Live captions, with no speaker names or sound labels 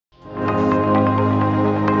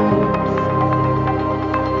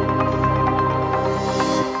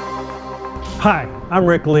Hi, I'm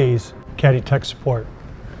Rick Lees, CADDY Tech Support.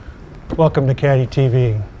 Welcome to CADDY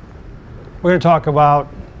TV. We're going to talk about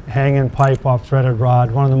hanging pipe off threaded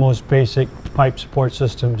rod, one of the most basic pipe support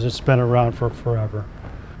systems that's been around for forever.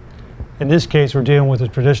 In this case, we're dealing with a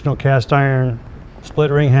traditional cast iron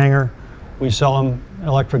split ring hanger. We sell them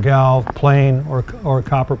electric galv, plain, or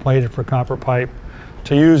copper plated for copper pipe.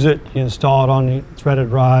 To use it, you install it on the threaded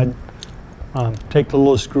rod, take the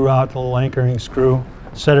little screw out, the little anchoring screw,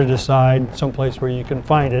 set it aside someplace where you can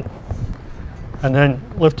find it, and then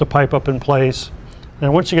lift the pipe up in place.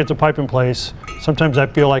 And once you get the pipe in place, sometimes I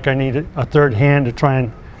feel like I need a third hand to try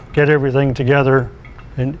and get everything together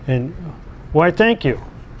and why thank you,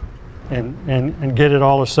 and get it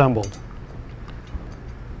all assembled.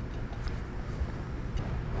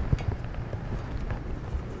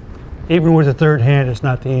 Even with a third hand, it's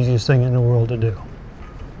not the easiest thing in the world to do.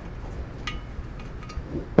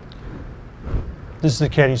 This is the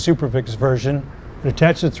CADDY SUPERFIX version. It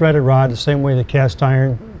attaches the threaded rod the same way the cast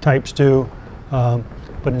iron types do, but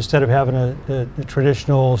instead of having a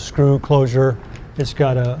traditional screw closure, it's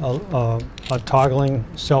got a toggling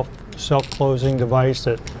self-closing device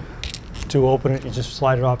that to open it, you just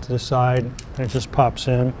slide it off to the side and it just pops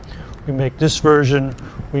in. We make this version,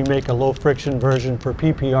 we make a low friction version for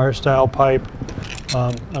PPR style pipe,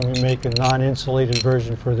 and we make a non-insulated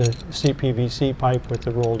version for the CPVC pipe with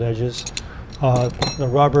the rolled edges. The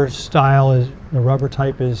rubber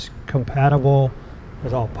type is compatible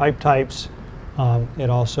with all pipe types.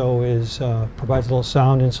 It also provides a little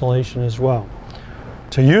sound insulation as well.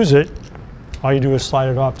 To use it, all you do is slide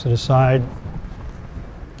it off to the side,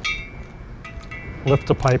 lift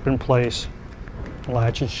the pipe in place,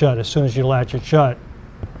 latch it shut. As soon as you latch it shut,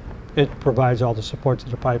 it provides all the support to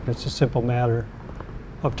the pipe. It's a simple matter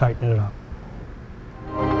of tightening it up.